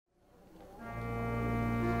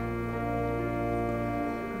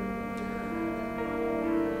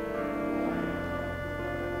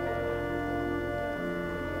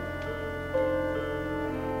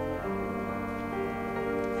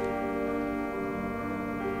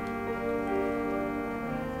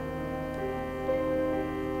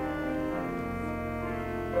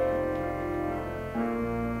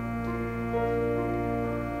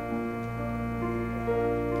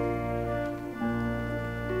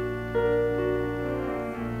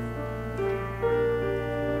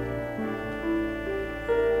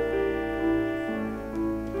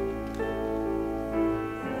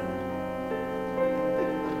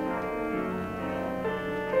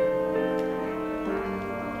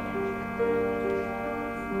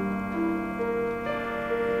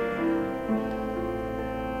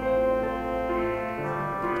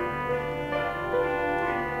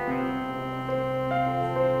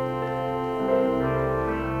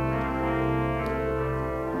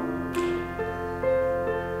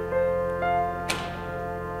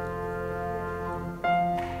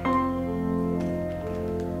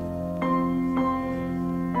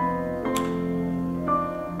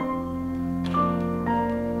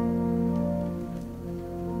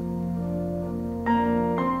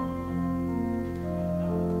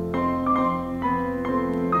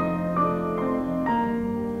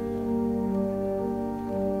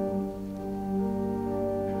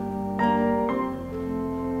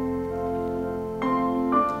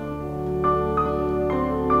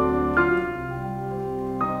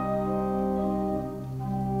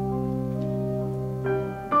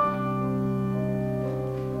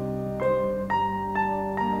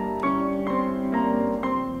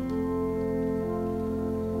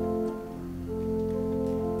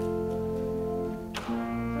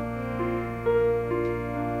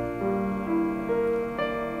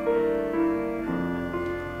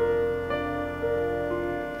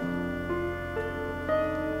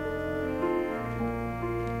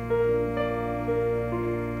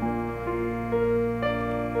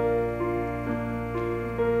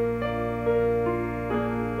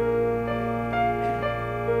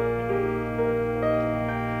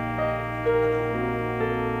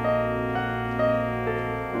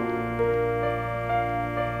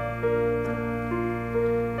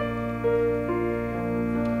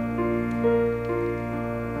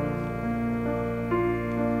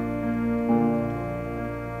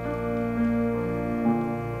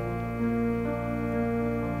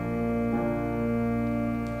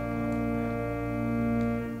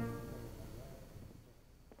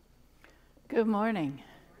Good morning.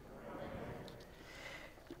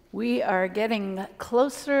 We are getting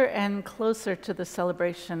closer and closer to the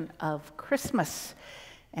celebration of Christmas,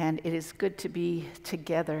 and it is good to be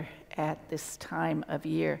together at this time of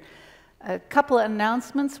year. A couple of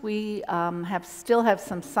announcements. We still have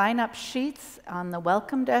some sign-up sheets on the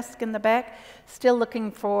welcome desk in the back. Still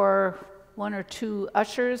looking for one or two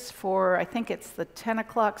ushers for, I think it's the 10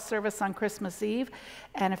 o'clock service on Christmas Eve,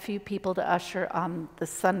 and a few people to usher on the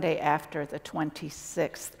Sunday after, the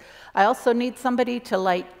 26th. I also need somebody to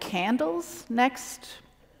light candles next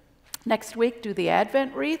week, do the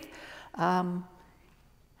Advent wreath.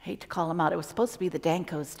 Hate to call them out. It was supposed to be the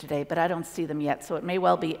Dankos today, but I don't see them yet, so it may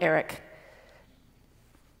well be Eric.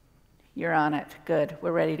 You're on it. Good.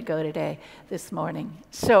 We're ready to go today, this morning.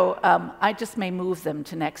 So I just may move them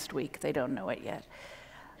to next week. They don't know it yet.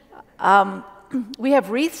 We have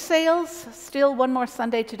wreath sales still one more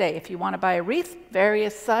Sunday today. If you want to buy a wreath,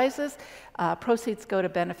 various sizes, proceeds go to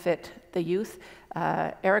benefit the youth.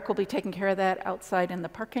 Eric will be taking care of that outside in the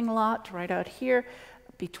parking lot, right out here,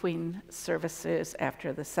 between services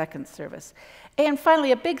after the second service. And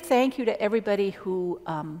finally, a big thank you to everybody who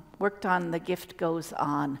worked on The Gift Goes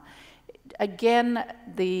On. Again,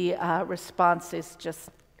 the response is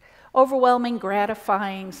just overwhelming,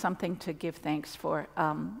 gratifying, something to give thanks for.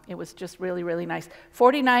 It was just really, really nice.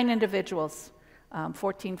 49 individuals,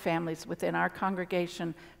 14 families within our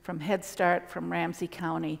congregation from Head Start, from Ramsey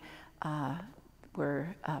County,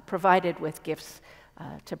 were provided with gifts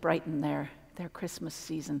to brighten their Christmas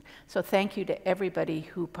season. So thank you to everybody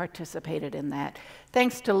who participated in that.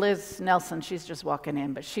 Thanks to Liz Nelson, she's just walking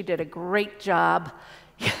in, but she did a great job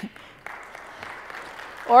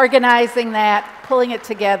organizing that, pulling it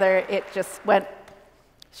together. It just went,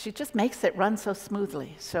 she just makes it run so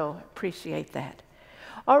smoothly, so appreciate that.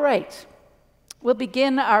 All right, we'll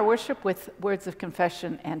begin our worship with words of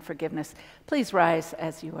confession and forgiveness. Please rise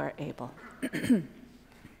as you are able.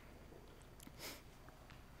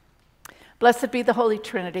 Blessed be the Holy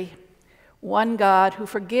Trinity, one God who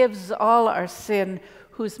forgives all our sin,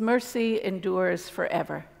 whose mercy endures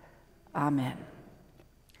forever. Amen.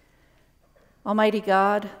 Almighty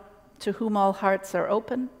God, to whom all hearts are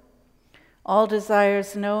open, all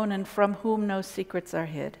desires known, and from whom no secrets are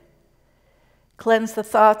hid, cleanse the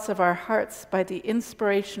thoughts of our hearts by the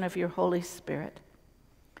inspiration of your Holy Spirit,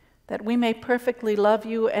 that we may perfectly love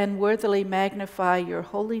you and worthily magnify your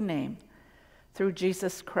holy name, through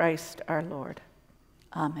Jesus Christ our Lord.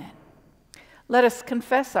 Amen. Let us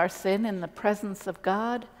confess our sin in the presence of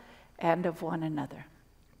God and of one another.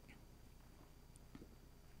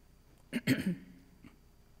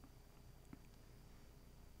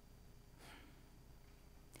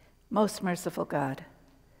 Most merciful God,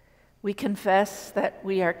 we confess that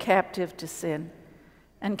we are captive to sin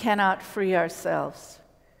and cannot free ourselves.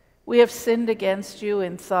 We have sinned against you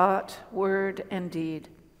in thought, word, and deed,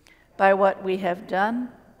 by what we have done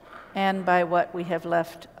and by what we have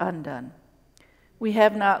left undone. We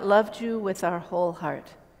have not loved you with our whole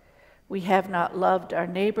heart. We have not loved our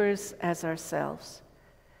neighbors as ourselves.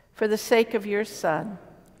 For the sake of your Son,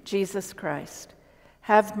 Jesus Christ,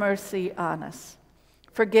 have mercy on us.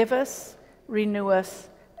 Forgive us, renew us,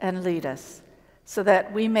 and lead us, so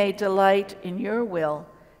that we may delight in your will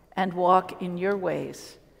and walk in your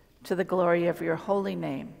ways, to the glory of your holy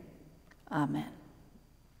name. Amen.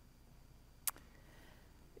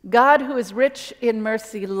 God, who is rich in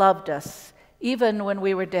mercy, loved us, even when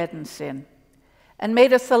we were dead in sin, and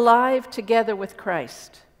made us alive together with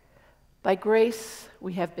Christ. By grace,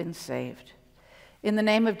 we have been saved. In the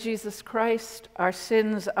name of Jesus Christ, our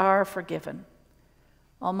sins are forgiven.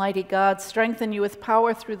 Almighty God, strengthen you with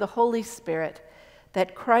power through the Holy Spirit,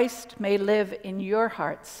 that Christ may live in your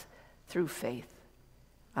hearts through faith.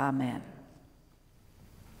 Amen.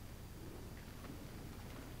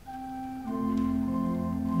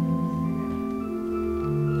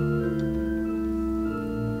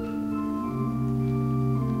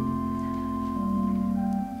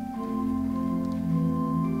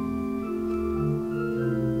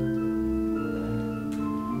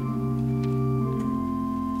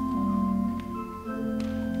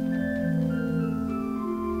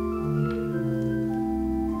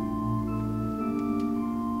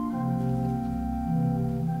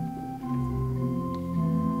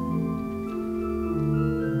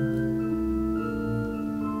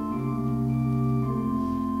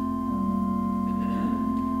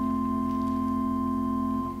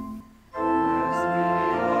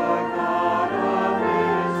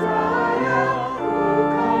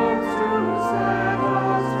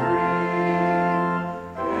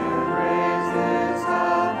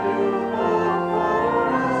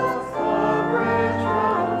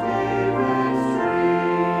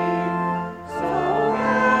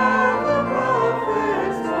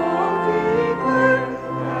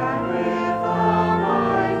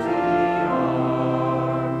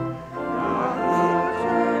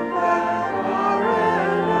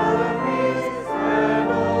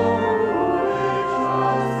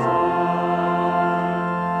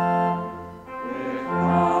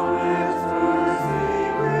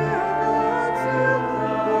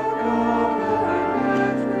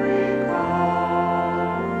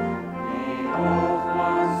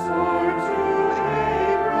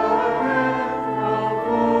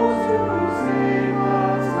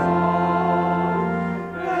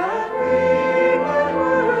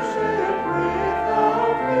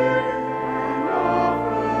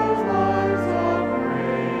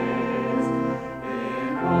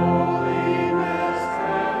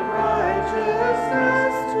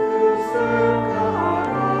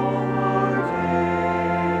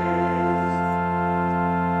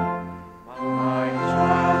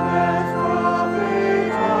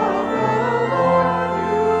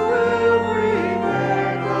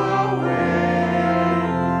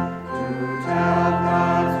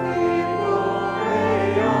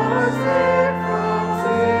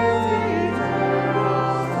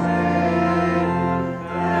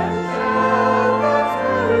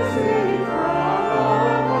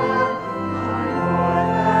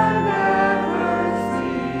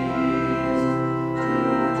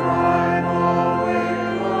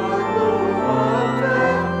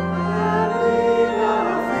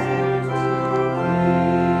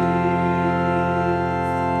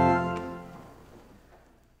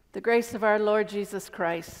 grace of our Lord Jesus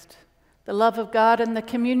Christ, the love of God, and the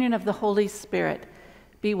communion of the Holy Spirit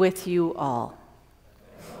be with you all.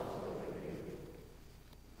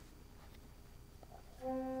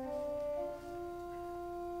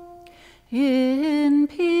 In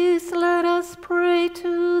peace let us pray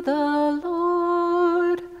to the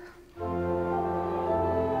Lord.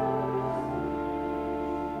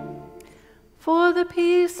 For the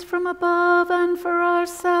peace from above and for our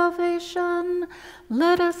salvation,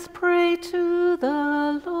 let us pray to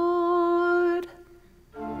the Lord.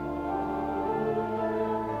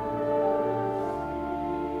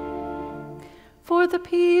 For the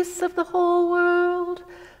peace of the whole world,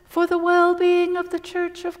 for the well-being of the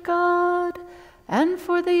Church of God, and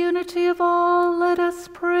for the unity of all, let us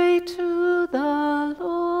pray to the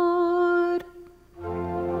Lord.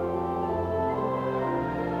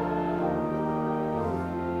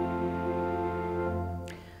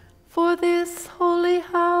 For this holy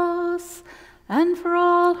house, and for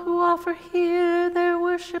all who offer here their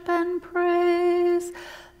worship and praise,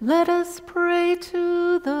 let us pray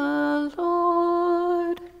to the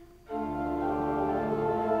Lord.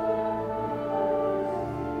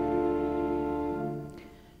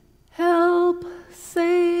 Help,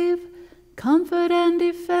 save, comfort, and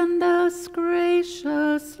defend us,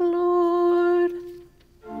 gracious Lord.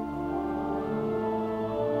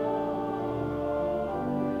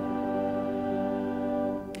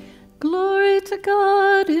 Glory to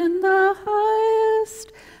God in the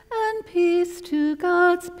highest, and peace to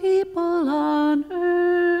God's people on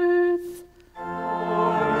earth.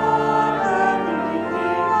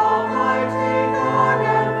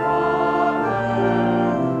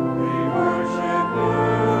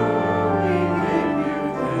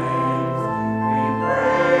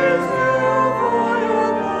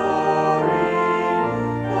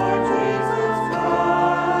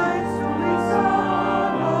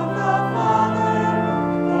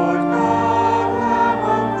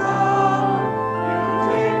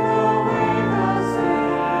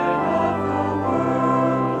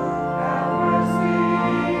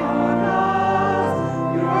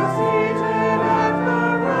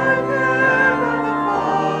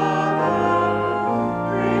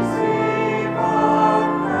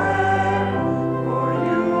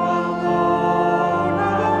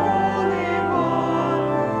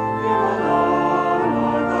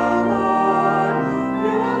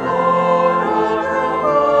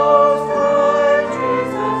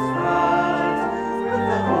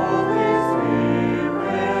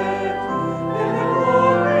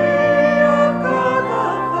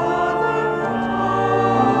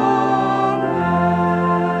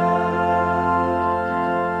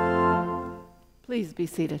 Please be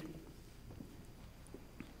seated.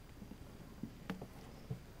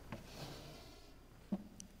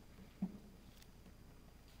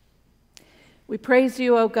 We praise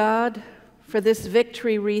you, O God, for this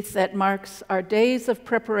victory wreath that marks our days of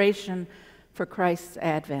preparation for Christ's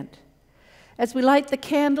advent. As we light the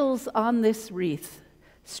candles on this wreath,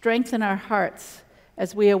 strengthen our hearts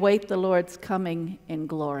as we await the Lord's coming in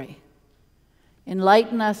glory.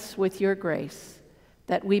 Enlighten us with your grace,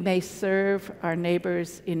 that we may serve our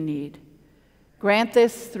neighbors in need. Grant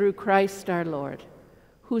this through Christ our Lord,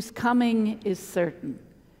 whose coming is certain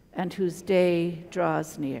and whose day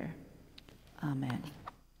draws near. Amen.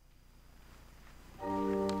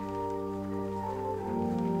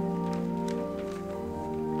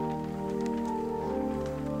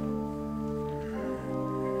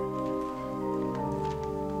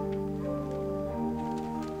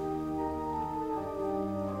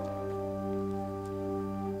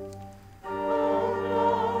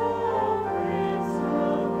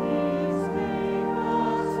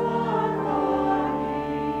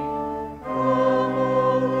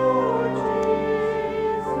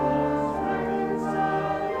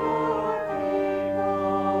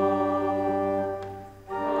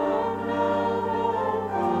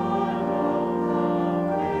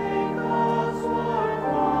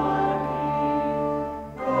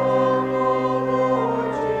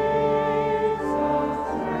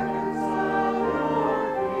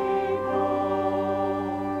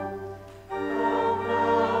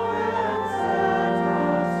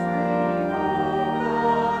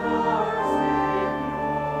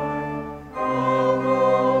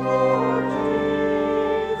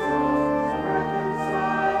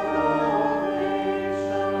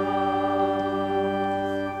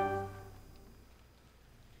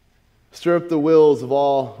 Stir up the wills of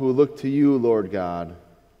all who look to you, Lord God,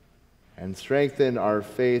 and strengthen our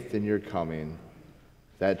faith in your coming,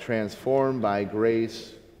 that transformed by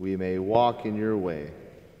grace we may walk in your way.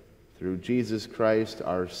 Through Jesus Christ,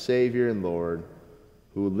 our Savior and Lord,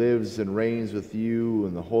 who lives and reigns with you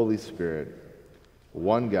in the Holy Spirit,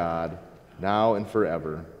 one God, now and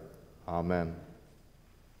forever. Amen.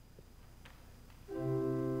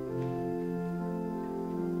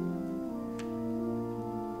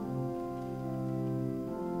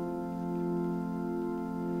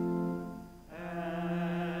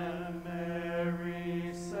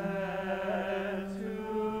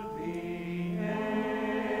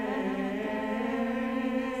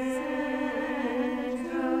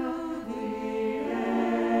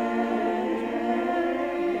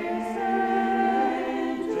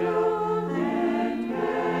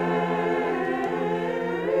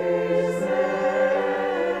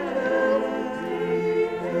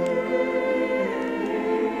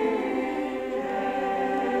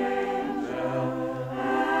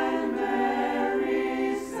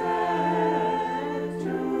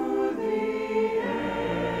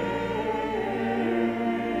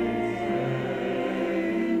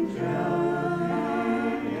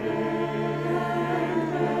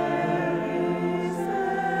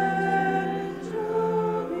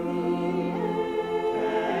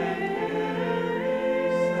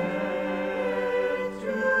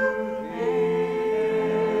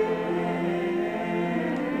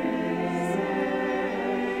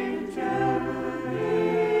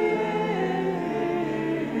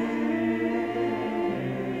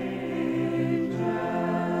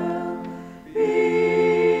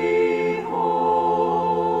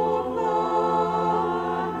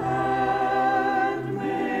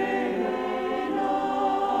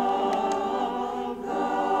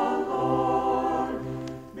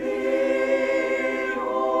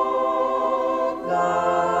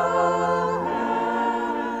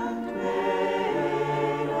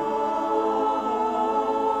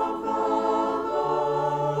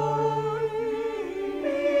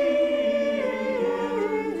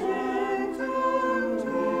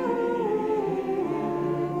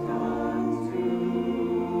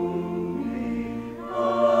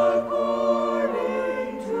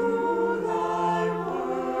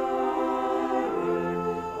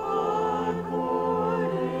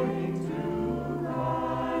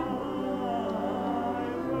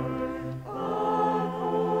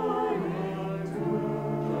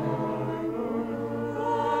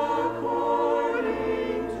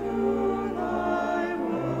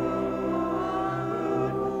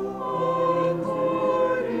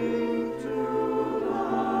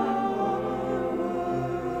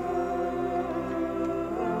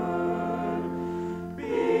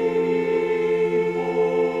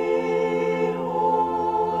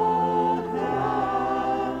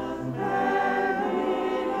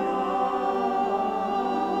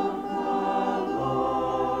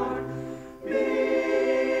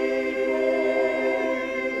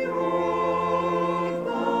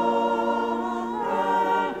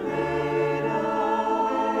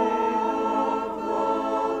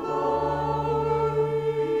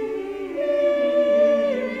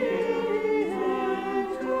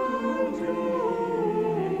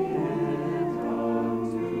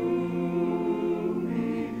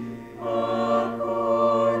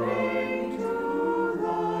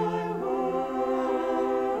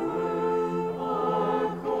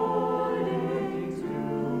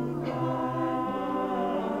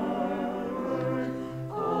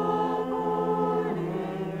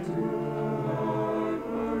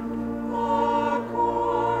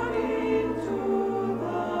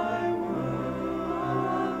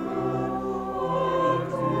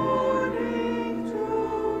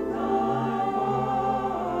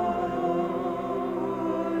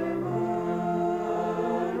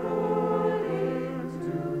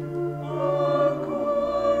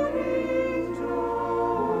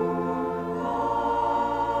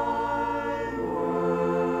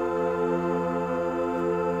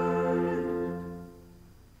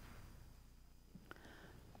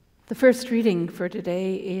 The first reading for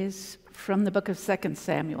today is from the book of 2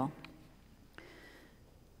 Samuel.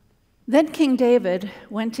 Then King David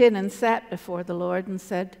went in and sat before the Lord and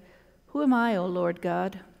said, "Who am I, O Lord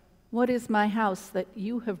God? What is my house that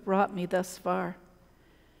you have brought me thus far?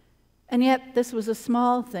 And yet this was a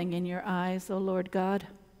small thing in your eyes, O Lord God.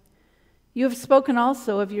 You have spoken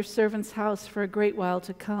also of your servant's house for a great while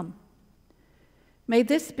to come. May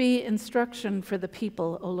this be instruction for the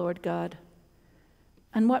people, O Lord God.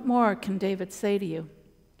 And what more can David say to you?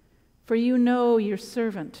 For you know your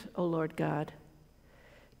servant, O Lord God.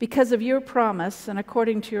 Because of your promise and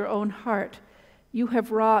according to your own heart, you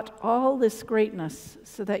have wrought all this greatness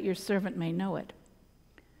so that your servant may know it.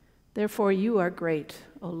 Therefore you are great,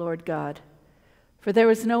 O Lord God. For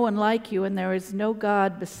there is no one like you, and there is no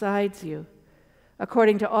God besides you,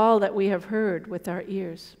 according to all that we have heard with our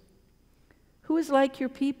ears. Who is like your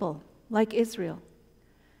people, like Israel?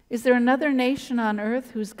 Is there another nation on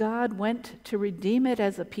earth whose God went to redeem it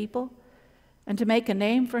as a people and to make a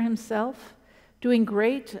name for himself, doing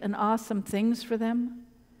great and awesome things for them,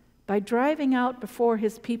 by driving out before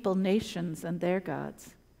his people nations and their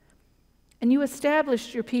gods? And you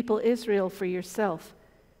established your people Israel for yourself,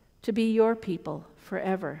 to be your people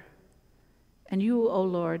forever. And you, O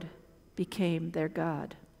Lord, became their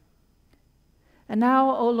God. And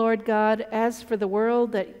now, O Lord God, as for the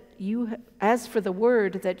word that you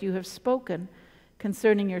have spoken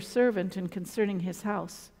concerning your servant and concerning his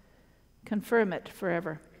house, confirm it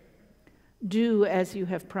forever. Do as you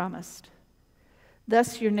have promised.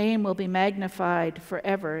 Thus your name will be magnified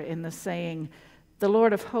forever in the saying, the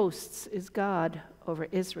Lord of hosts is God over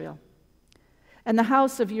Israel. And the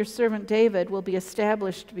house of your servant David will be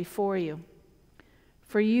established before you.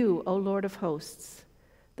 For you, O Lord of hosts,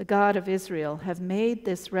 the God of Israel, have made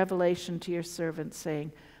this revelation to your servant,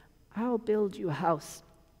 saying, I'll build you a house.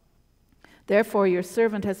 Therefore your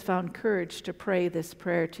servant has found courage to pray this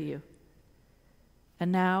prayer to you.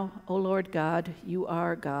 And now, O Lord God, you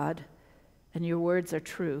are God, and your words are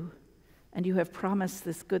true, and you have promised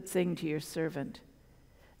this good thing to your servant.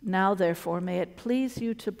 Now, therefore, may it please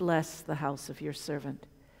you to bless the house of your servant,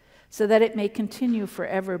 so that it may continue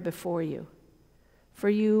forever before you. For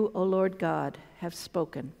you, O Lord God, have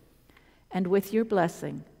spoken, and with your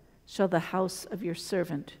blessing shall the house of your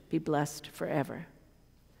servant be blessed forever.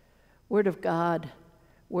 Word of God,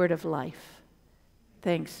 word of life.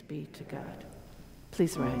 Thanks be to God.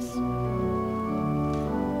 Please rise.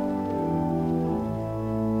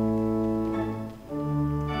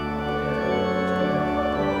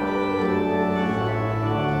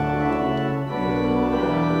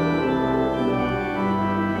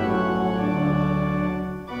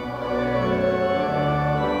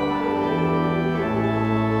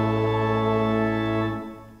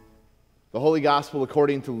 The Holy Gospel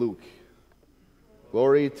according to Luke.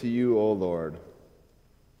 Glory to you, O Lord.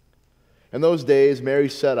 In those days, Mary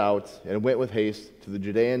set out and went with haste to the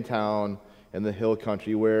Judean town in the hill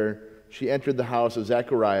country, where she entered the house of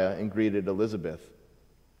Zechariah and greeted Elizabeth.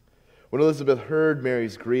 When Elizabeth heard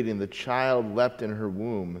Mary's greeting, the child leapt in her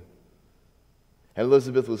womb. And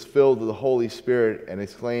Elizabeth was filled with the Holy Spirit and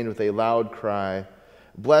exclaimed with a loud cry,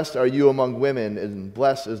 Blessed are you among women, and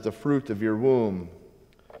blessed is the fruit of your womb.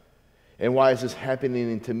 And why is this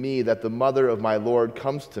happening to me, that the mother of my Lord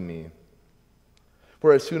comes to me?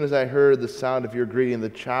 For as soon as I heard the sound of your greeting, the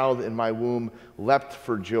child in my womb leapt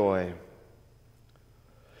for joy.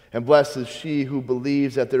 And blessed is she who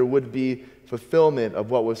believes that there would be fulfillment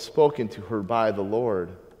of what was spoken to her by the Lord.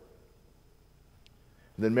 And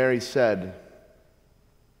then Mary said,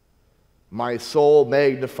 My soul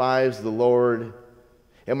magnifies the Lord,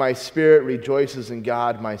 and my spirit rejoices in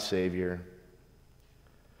God my Savior.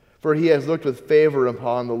 For he has looked with favor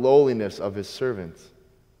upon the lowliness of his servant.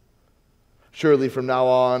 Surely from now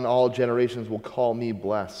on all generations will call me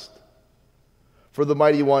blessed. For the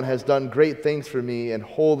Mighty One has done great things for me, and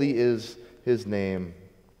holy is his name.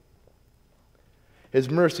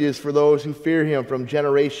 His mercy is for those who fear him from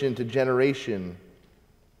generation to generation.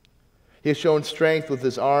 He has shown strength with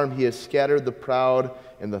his arm. He has scattered the proud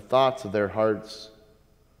in the thoughts of their hearts.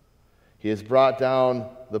 He has brought down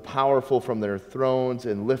the powerful from their thrones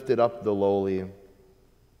and lifted up the lowly.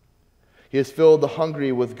 He has filled the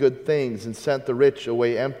hungry with good things and sent the rich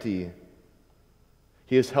away empty.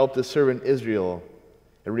 He has helped his servant Israel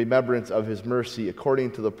in remembrance of his mercy,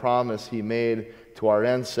 according to the promise he made to our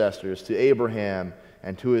ancestors, to Abraham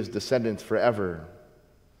and to his descendants forever.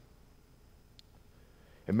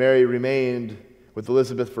 And Mary remained with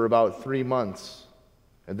Elizabeth for about 3 months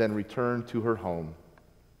and then returned to her home.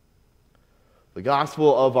 The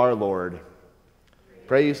Gospel of our Lord.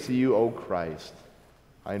 Praise to you, O Christ.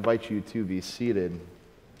 I invite you to be seated.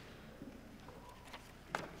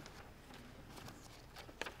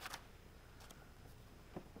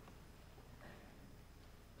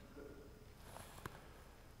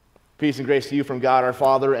 Peace and grace to you from God our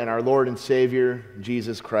Father and our Lord and Savior,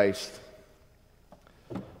 Jesus Christ.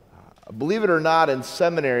 Believe it or not, in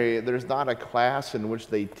seminary, there's not a class in which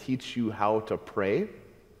they teach you how to pray.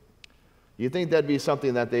 You'd think that'd be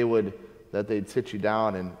something that they'd sit you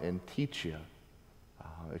down and teach you,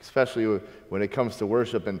 especially when it comes to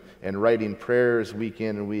worship and writing prayers week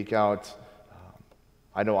in and week out.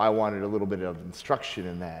 I know I wanted a little bit of instruction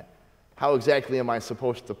in that. How exactly am I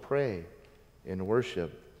supposed to pray in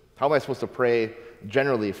worship? How am I supposed to pray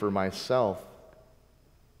generally for myself?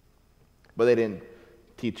 But they didn't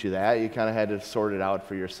teach you that. You kind of had to sort it out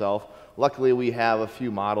for yourself. Luckily, we have a few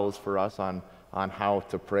models for us on on how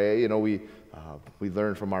to pray. We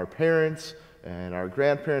learn from our parents and our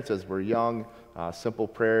grandparents as we're young, simple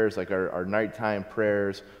prayers like our nighttime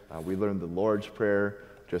prayers. We learn the Lord's Prayer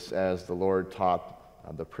just as the Lord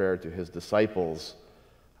taught the prayer to his disciples.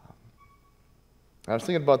 I was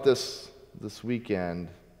thinking about this weekend,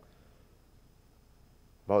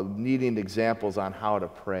 about needing examples on how to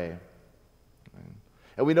pray.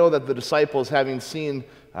 And we know that the disciples, having seen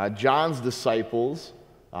John's disciples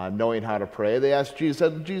knowing how to pray, they asked Jesus,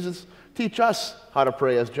 said, Jesus, teach us how to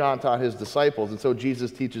pray as John taught his disciples. And so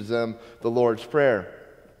Jesus teaches them the Lord's Prayer.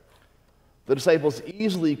 The disciples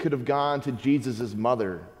easily could have gone to Jesus'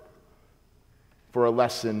 mother for a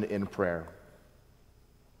lesson in prayer.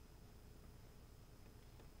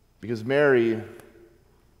 Because Mary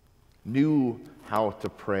knew how to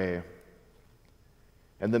pray.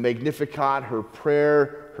 And the Magnificat, her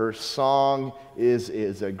prayer, her song,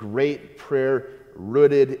 is a great prayer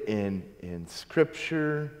rooted in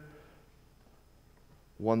Scripture,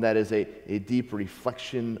 one that is a deep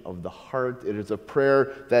reflection of the heart. It is a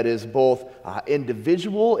prayer that is both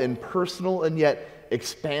individual and personal, and yet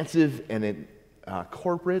expansive and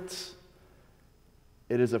corporate.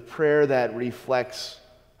 It is a prayer that reflects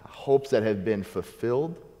hopes that have been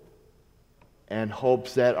fulfilled and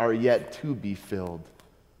hopes that are yet to be filled.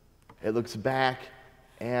 It looks back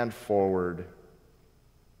and forward.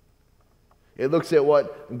 It looks at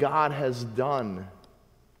what God has done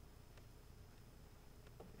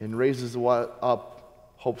and raises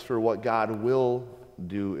up hopes for what God will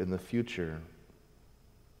do in the future.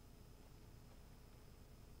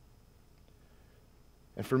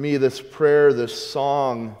 And for me, this prayer, this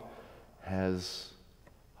song has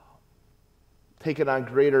taken on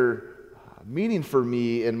greater meaning for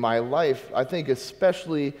me in my life, I think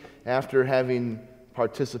especially after having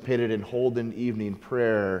participated in Holden Evening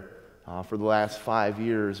Prayer for the last 5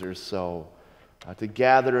 years or so. To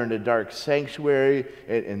gather in a dark sanctuary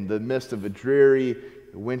in the midst of a dreary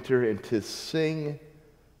winter and to sing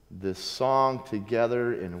this song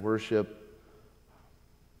together in worship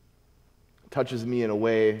touches me in a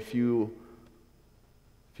way few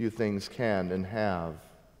things can and have.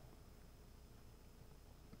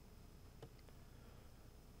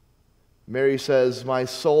 Mary says, "My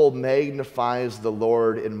soul magnifies the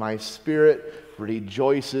Lord, and my spirit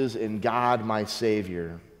rejoices in God my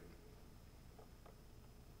Savior."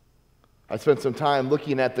 I spent some time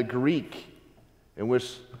looking at the Greek in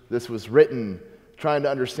which this was written, trying to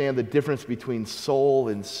understand the difference between soul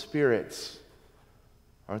and spirits.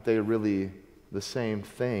 Aren't they really the same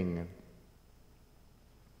thing?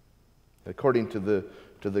 According to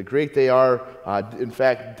the Greek, they are, in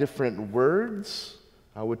fact, different words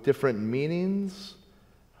with different meanings.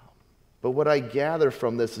 But what I gather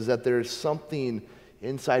from this is that there is something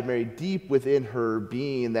inside Mary, deep within her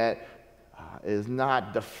being, that is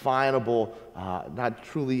not definable, not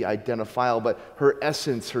truly identifiable, but her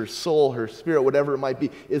essence, her soul, her spirit, whatever it might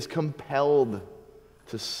be, is compelled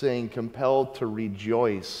to sing, compelled to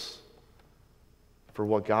rejoice for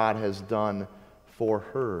what God has done for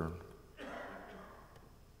her.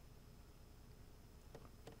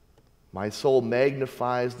 My soul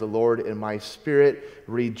magnifies the Lord, and my spirit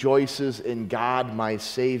rejoices in God my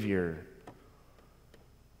Savior.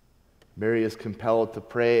 Mary is compelled to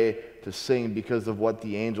pray, to sing, because of what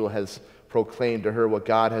the angel has proclaimed to her, what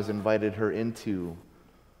God has invited her into,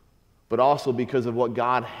 but also because of what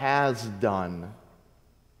God has done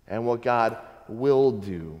and what God will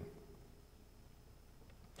do.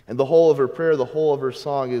 And the whole of her prayer, the whole of her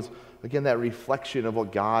song is, again, that reflection of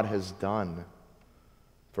what God has done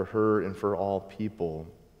for her and for all people.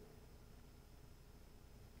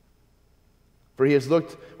 For he has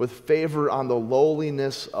looked with favor on the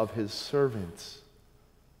lowliness of his servants.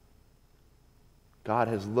 God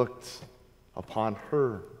has looked upon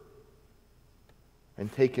her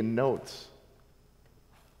and taken notes.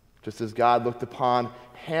 Just as God looked upon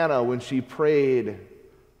Hannah when she prayed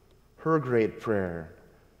her great prayer.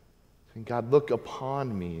 And God, look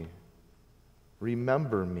upon me.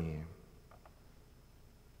 Remember me.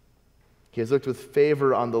 He has looked with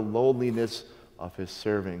favor on the lowliness of his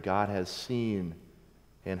servant. God has seen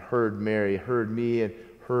and heard Mary, heard me, and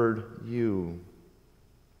heard you.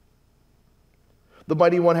 The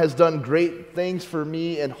Mighty One has done great things for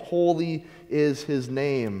me, and holy is his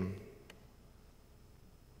name.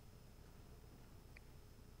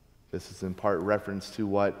 This is in part reference to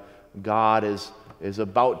what God is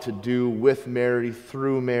about to do with Mary,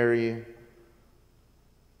 through Mary.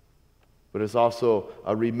 But it's also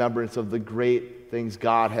a remembrance of the great things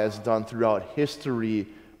God has done throughout history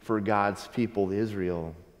for God's people,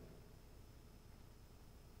 Israel.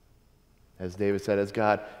 as David said, as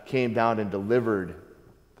God came down and delivered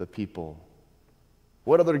the people.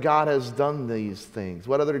 What other God has done these things?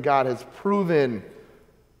 What other God has proven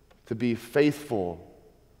to be faithful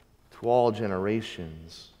to all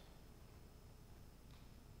generations?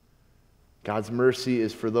 God's mercy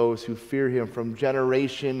is for those who fear him from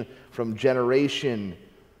generation,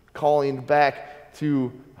 calling back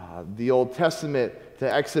to the Old Testament,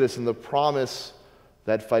 to Exodus, and the promise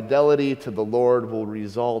that fidelity to the Lord will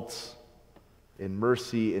result in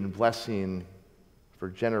mercy and blessing for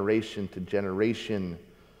generation to generation.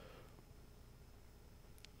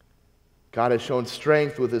 God has shown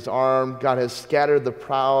strength with his arm. God has scattered the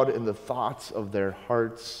proud in the thoughts of their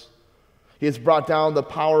hearts. He has brought down the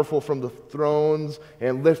powerful from the thrones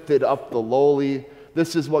and lifted up the lowly.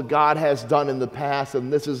 This is what God has done in the past,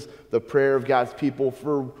 and this is the prayer of God's people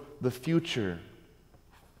for the future.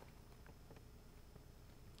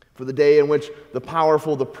 For the day in which the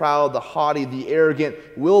powerful, the proud, the haughty, the arrogant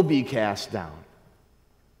will be cast down,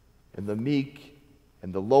 and the meek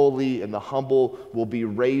and the lowly and the humble will be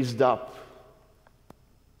raised up.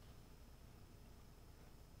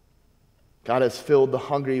 God has filled the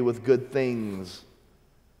hungry with good things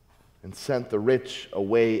and sent the rich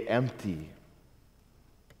away empty.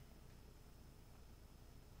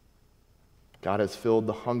 God has filled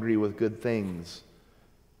the hungry with good things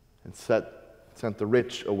and sent the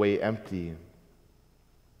rich away empty.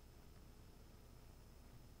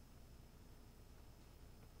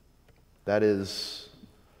 That is,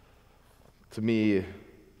 to me,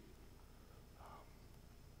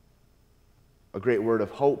 a great word of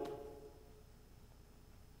hope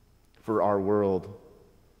for our world.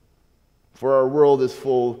 For our world is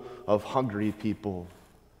full of hungry people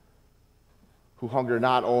who hunger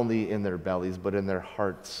not only in their bellies, but in their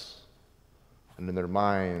hearts and in their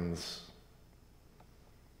minds.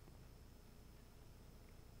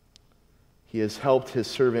 He has helped his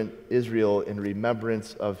servant Israel in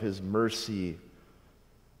remembrance of his mercy,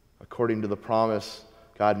 according to the promise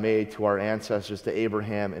God made to our ancestors, to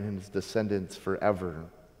Abraham and his descendants forever.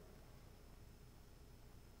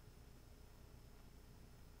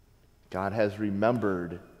 God has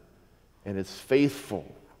remembered and is faithful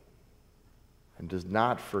and does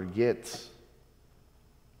not forget.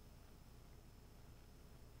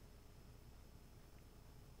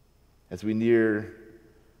 As we near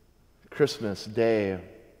Christmas Day,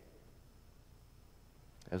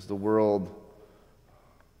 as the world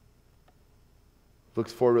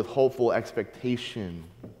looks forward with hopeful expectation,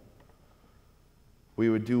 we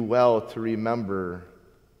would do well to remember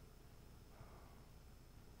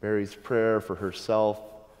Mary's prayer for herself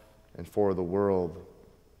and for the world.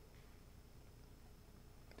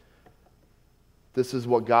 This is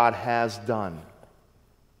what God has done.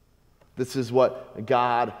 This is what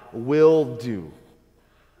God will do.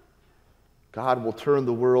 God will turn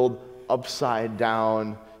the world upside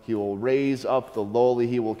down. He will raise up the lowly.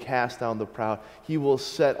 He will cast down the proud. He will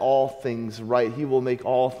set all things right. He will make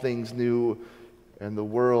all things new, and the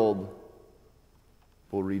world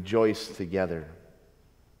will rejoice together.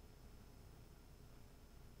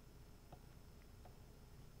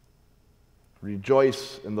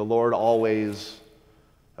 Rejoice in the Lord always.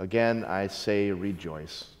 Again, I say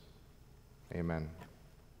rejoice. Amen.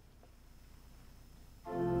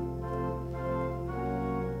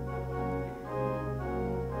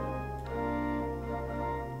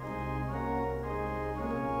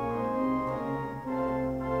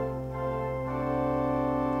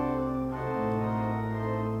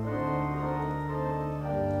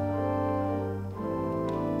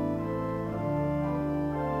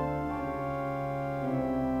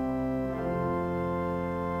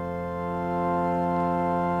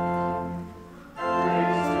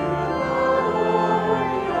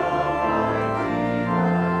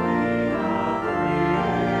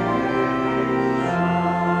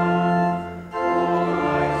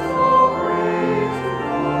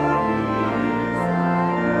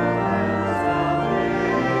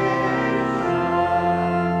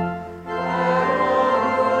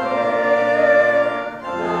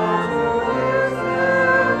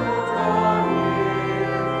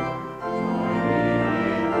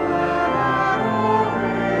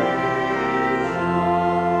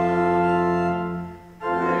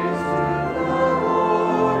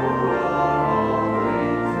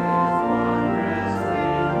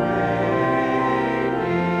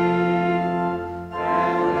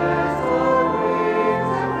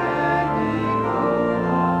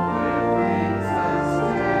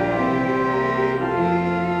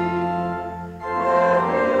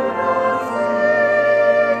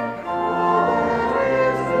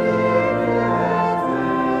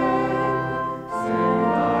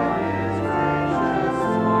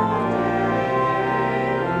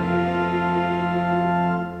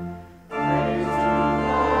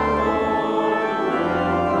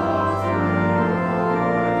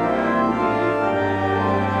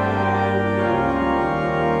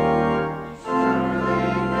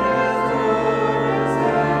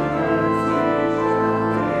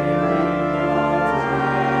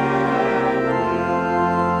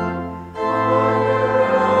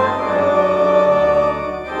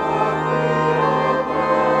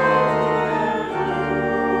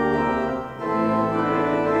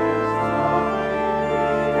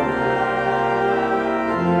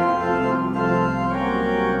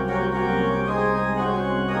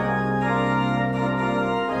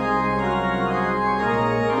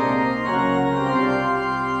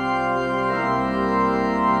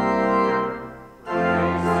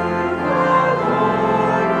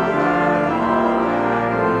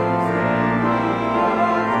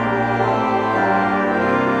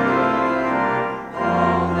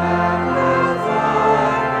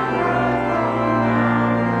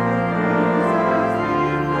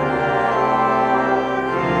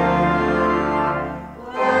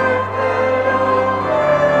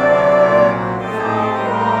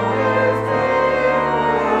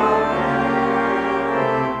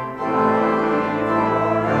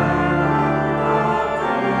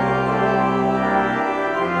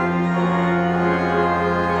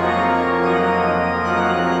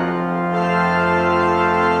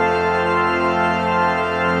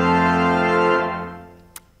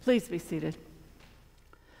 Please be seated.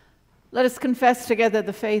 Let us confess together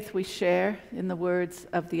the faith we share in the words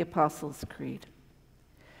of the Apostles' Creed.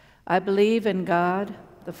 I believe in God,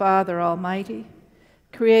 the Father Almighty,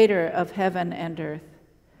 creator of heaven and earth.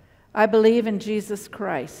 I believe in Jesus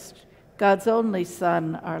Christ, God's only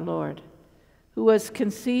Son, our Lord, who was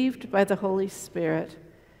conceived by the Holy Spirit,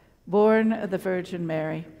 born of the Virgin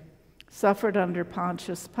Mary, suffered under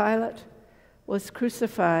Pontius Pilate, was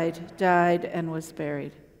crucified, died, and was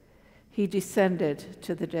buried. He descended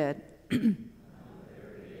to the dead.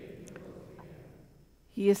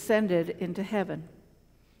 He ascended into heaven.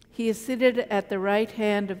 He is seated at the right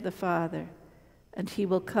hand of the Father, and he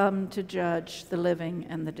will come to judge the living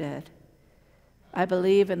and the dead. I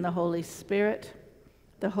believe in the Holy Spirit,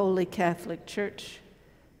 the Holy Catholic Church,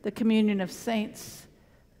 the communion of saints,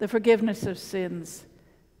 the forgiveness of sins,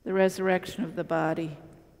 the resurrection of the body,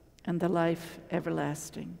 and the life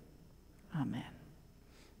everlasting. Amen.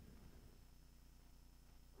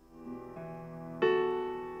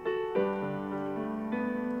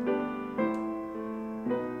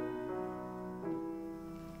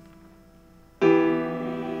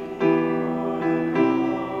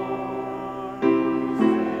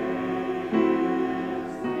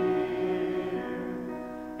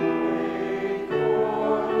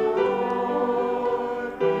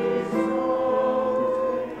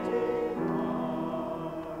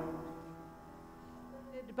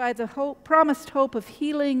 By the promised hope of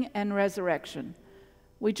healing and resurrection,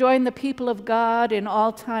 we join the people of God in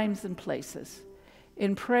all times and places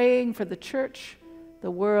in praying for the church,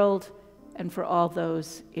 the world, and for all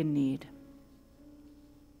those in need.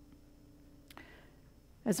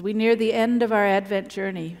 As we near the end of our Advent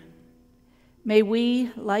journey, may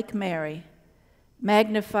we, like Mary,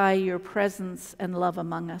 magnify your presence and love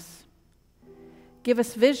among us. Give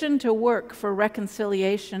us vision to work for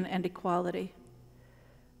reconciliation and equality.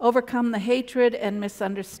 Overcome the hatred and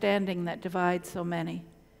misunderstanding that divide so many,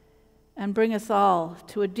 and bring us all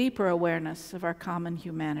to a deeper awareness of our common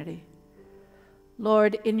humanity.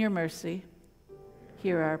 Lord, in your mercy,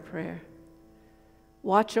 hear our prayer.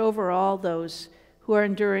 Watch over all those who are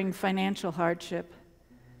enduring financial hardship,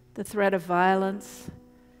 the threat of violence,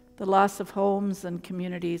 the loss of homes and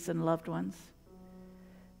communities and loved ones.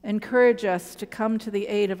 Encourage us to come to the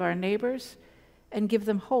aid of our neighbors and give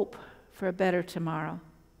them hope for a better tomorrow.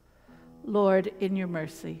 Lord, in your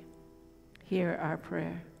mercy, hear our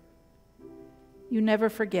prayer. You never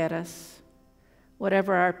forget us,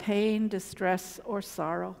 whatever our pain, distress, or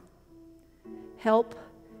sorrow. Help,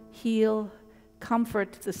 heal,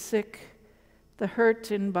 comfort the sick, the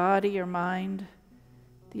hurt in body or mind,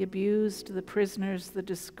 the abused, the prisoners, the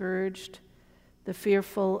discouraged, the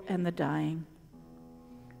fearful, and the dying.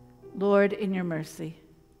 Lord, in your mercy,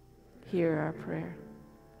 hear our prayer.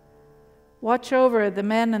 Watch over the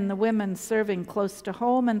men and the women serving close to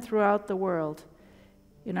home and throughout the world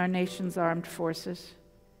in our nation's armed forces.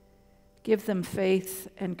 Give them faith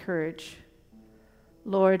and courage.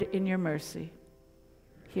 Lord, in your mercy,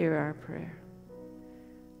 hear our prayer.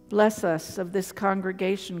 Bless us of this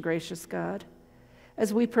congregation, gracious God,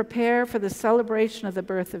 as we prepare for the celebration of the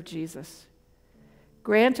birth of Jesus.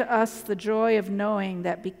 Grant to us the joy of knowing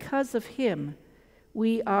that because of him,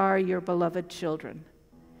 we are your beloved children.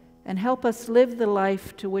 And help us live the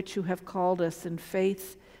life to which you have called us in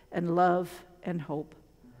faith and love and hope.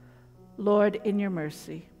 Lord, in your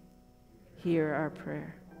mercy, hear our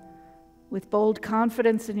prayer. With bold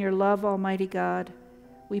confidence in your love, Almighty God,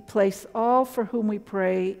 we place all for whom we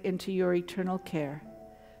pray into your eternal care.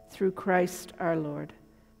 Through Christ our Lord.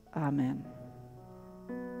 Amen.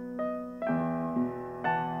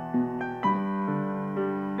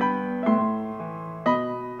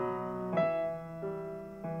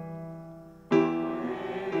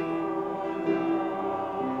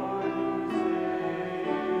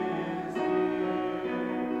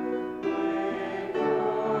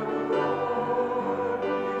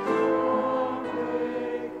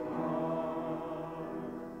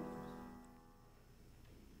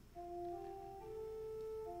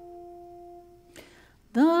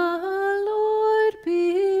 The Lord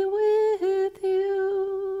be with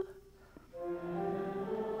you.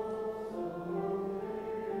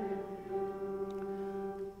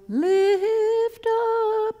 Lift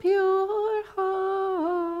up your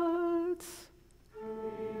hearts.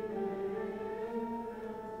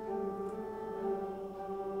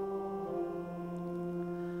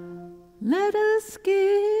 Let us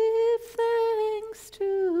give thanks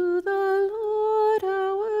to the Lord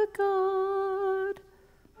our God.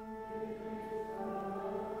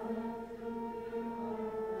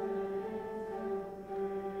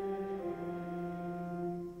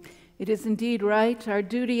 It is indeed right, our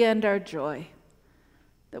duty and our joy,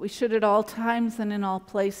 that we should at all times and in all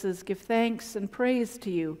places give thanks and praise to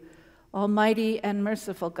you, Almighty and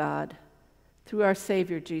merciful God, through our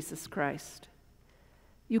Savior Jesus Christ.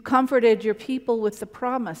 You comforted your people with the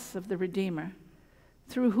promise of the Redeemer,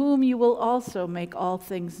 through whom you will also make all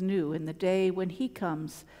things new in the day when he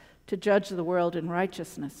comes to judge the world in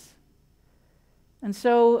righteousness. And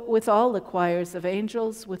so, with all the choirs of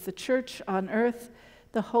angels, with the church on earth,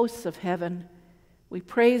 the hosts of heaven, we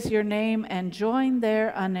praise your name and join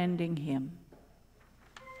their unending hymn.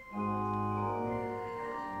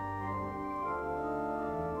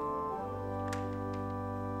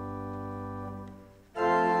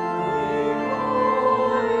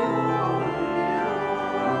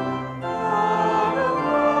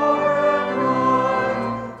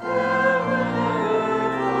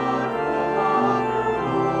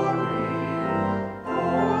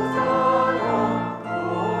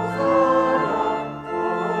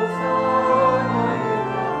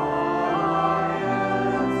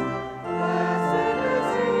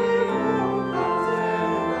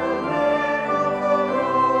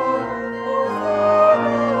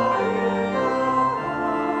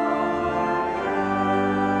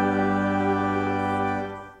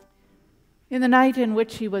 In the night in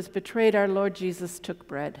which he was betrayed, our Lord Jesus took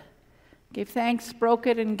bread, gave thanks, broke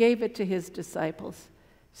it, and gave it to his disciples,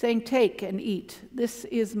 saying, "Take and eat. This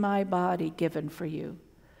is my body given for you.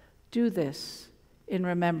 Do this in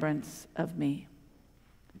remembrance of me."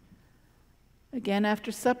 Again,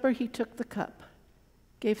 after supper, he took the cup,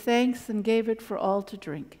 gave thanks, and gave it for all to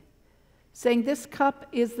drink, saying, "This cup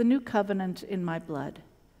is the new covenant in my blood,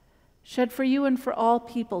 shed for you and for all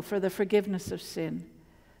people for the forgiveness of sin.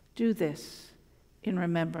 Do this in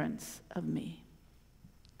remembrance of me."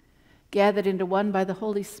 Gathered into one by the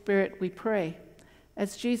Holy Spirit, we pray,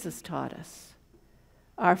 as Jesus taught us.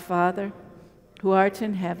 Our Father, who art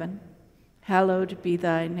in heaven, hallowed be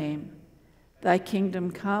thy name. Thy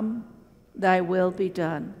kingdom come, thy will be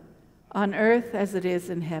done, on earth as it is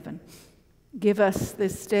in heaven. Give us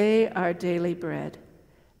this day our daily bread,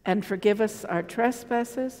 and forgive us our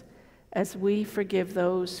trespasses as we forgive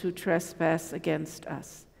those who trespass against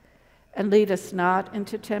us. And lead us not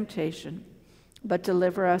into temptation, but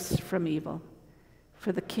deliver us from evil.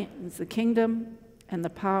 For the kingdom and the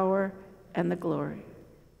power and the glory,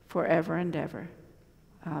 forever and ever.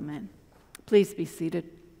 Amen. Please be seated.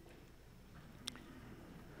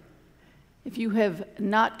 If you have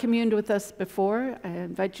not communed with us before, I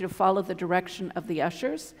invite you to follow the direction of the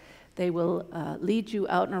ushers. They will lead you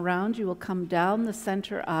out and around. You will come down the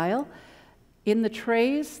center aisle. In the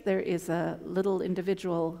trays, there is a little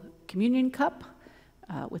individual communion cup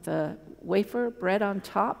with a wafer, bread on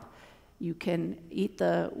top. You can eat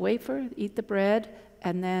the wafer, eat the bread,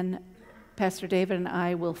 and then Pastor David and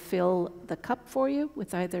I will fill the cup for you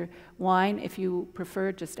with either wine. If you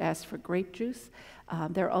prefer, just ask for grape juice.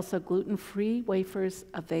 There are also gluten-free wafers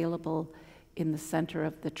available in the center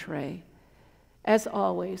of the tray. As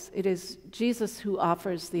always, it is Jesus who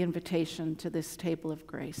offers the invitation to this table of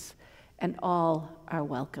grace, and all are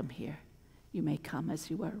welcome here. You may come as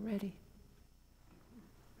you are ready.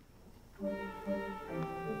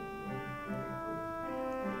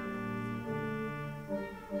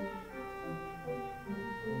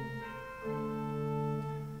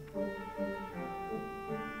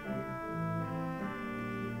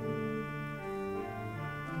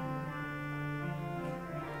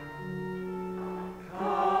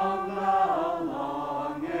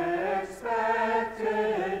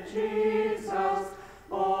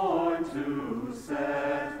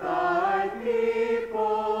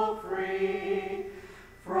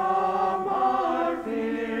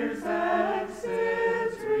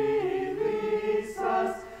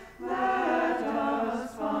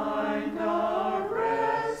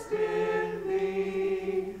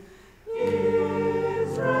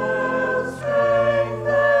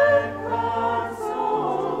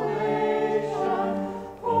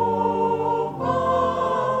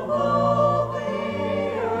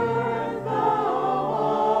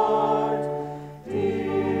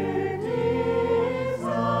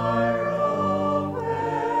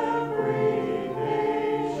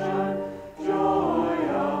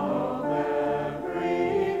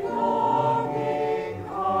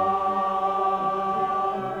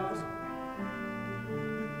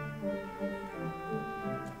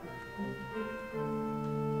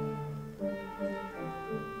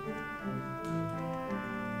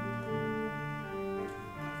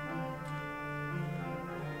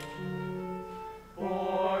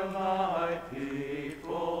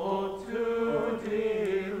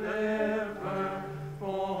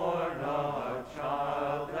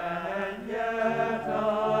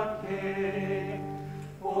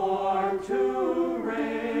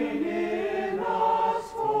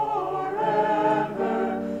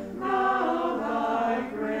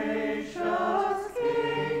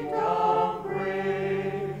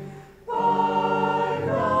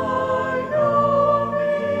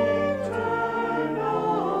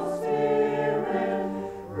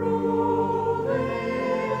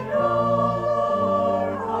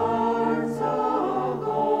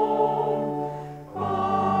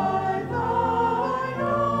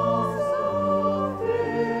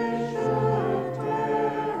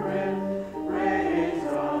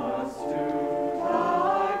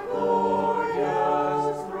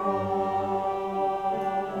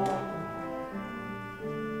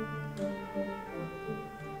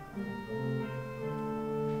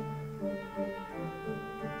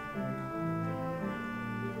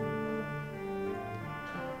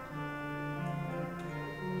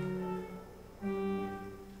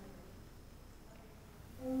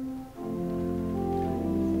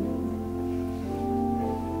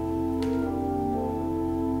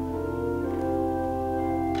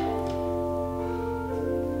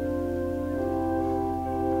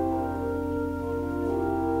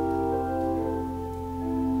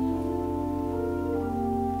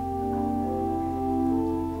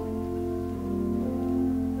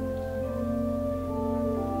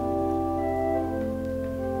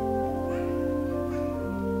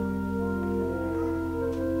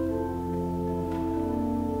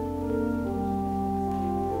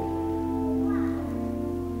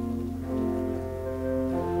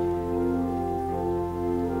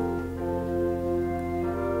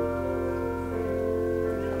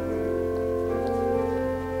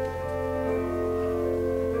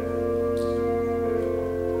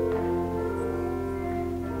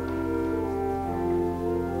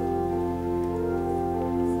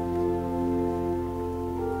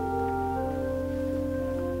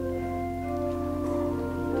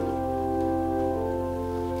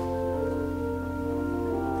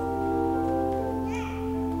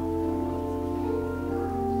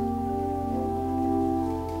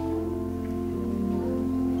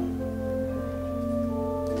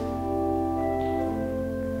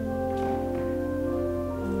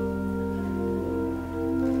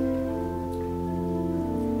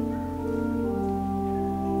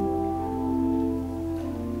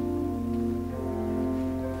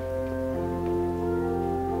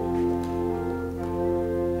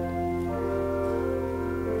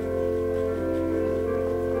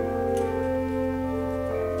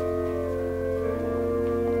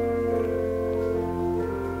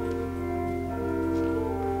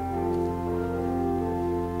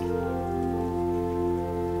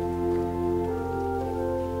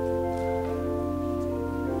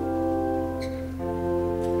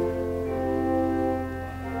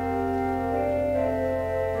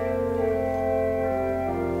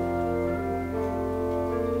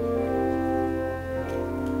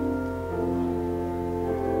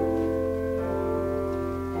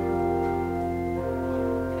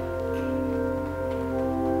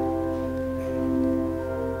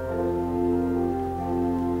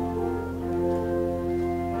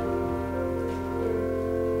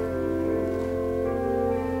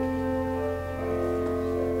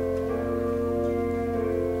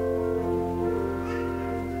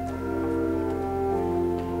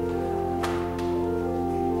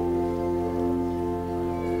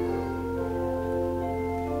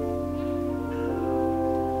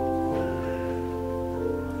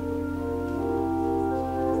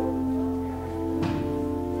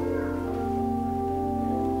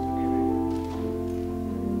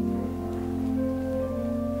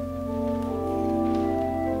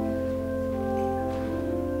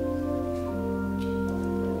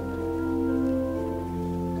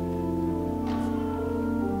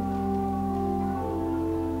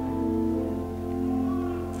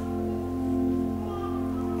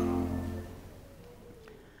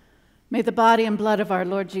 May the body and blood of our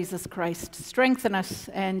Lord Jesus Christ strengthen us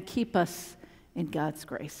and keep us in God's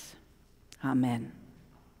grace. Amen.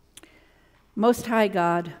 Most High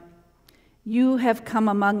God, you have come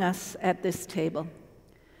among us at this table.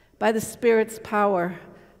 By the Spirit's power,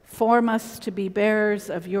 form us to be bearers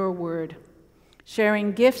of your word,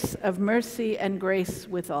 sharing gifts of mercy and grace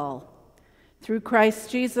with all. Through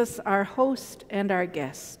Christ Jesus, our host and our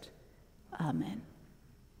guest. Amen.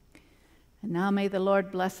 And now may the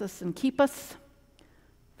Lord bless us and keep us.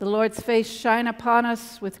 The Lord's face shine upon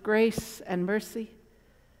us with grace and mercy.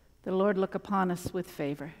 The Lord look upon us with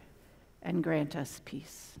favor and grant us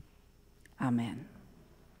peace. Amen.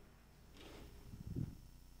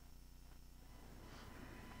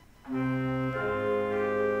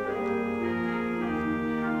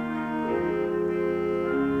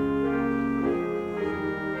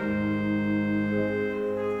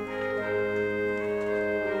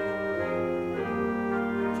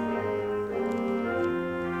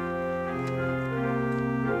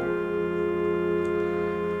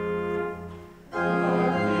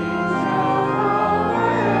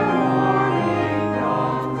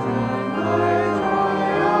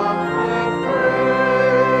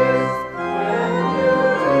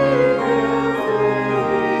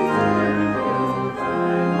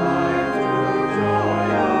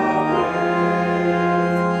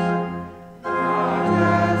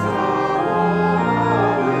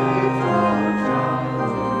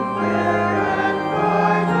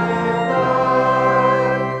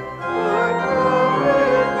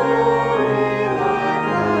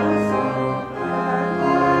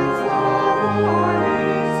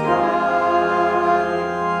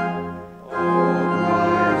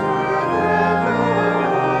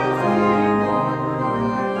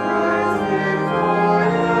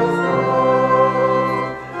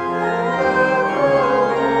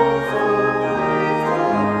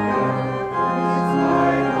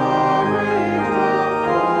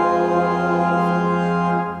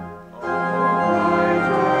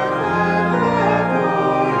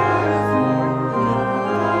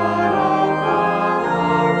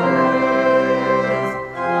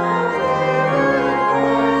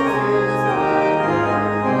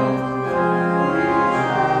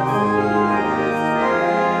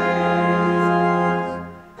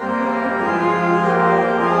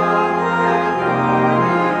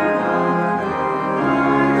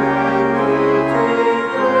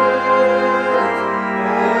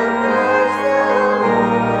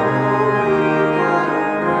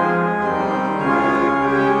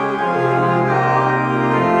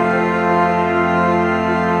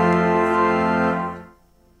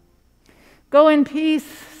 Go in peace,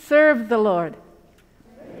 serve the Lord.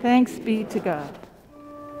 Thanks be to God.